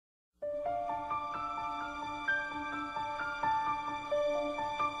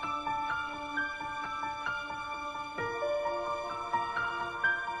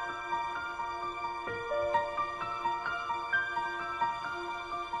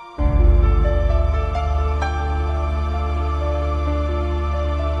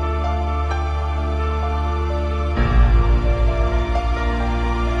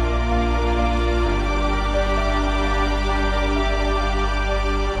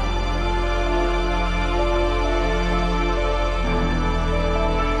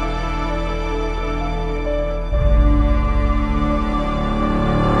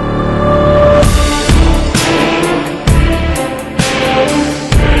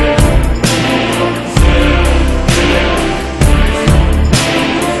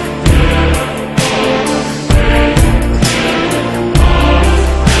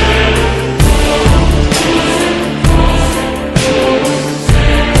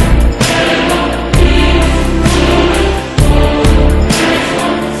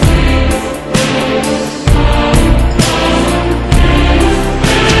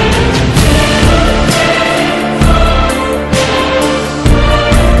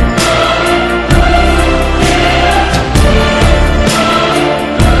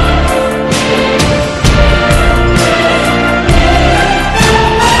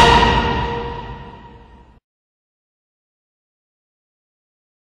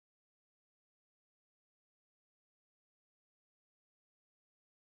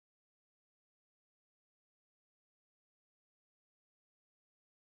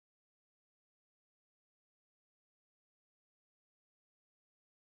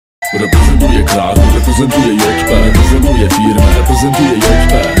Reprezentuję Kraków, reprezentuję JP, reprezentuję firmę, reprezentuję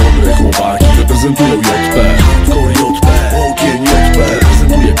JP. Dobre chłopaki reprezentują JP, hardcore JP, ogień JP.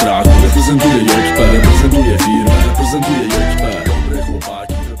 Reprezentuję Kraków, reprezentuję JP, reprezentuję firmę, reprezentuję JP. Dobre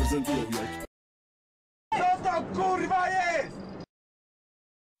chłopaki reprezentują JP. Co to kurwa jest?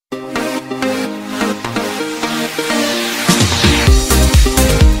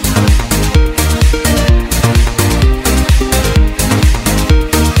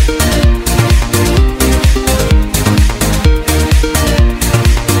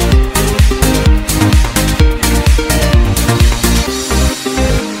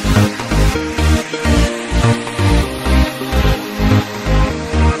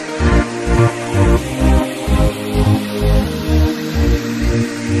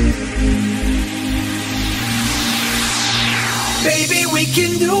 Baby, we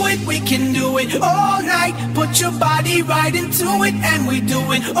can do it all night. Put your body right into it and we do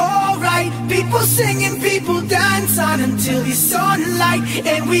it all right. People singing, people dance on until the sunlight.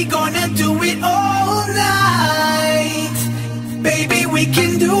 And we gonna do it all night. Baby, we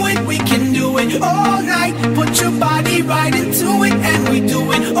can do it all night. Put your body right into it and we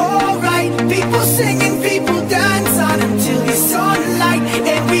do it all night.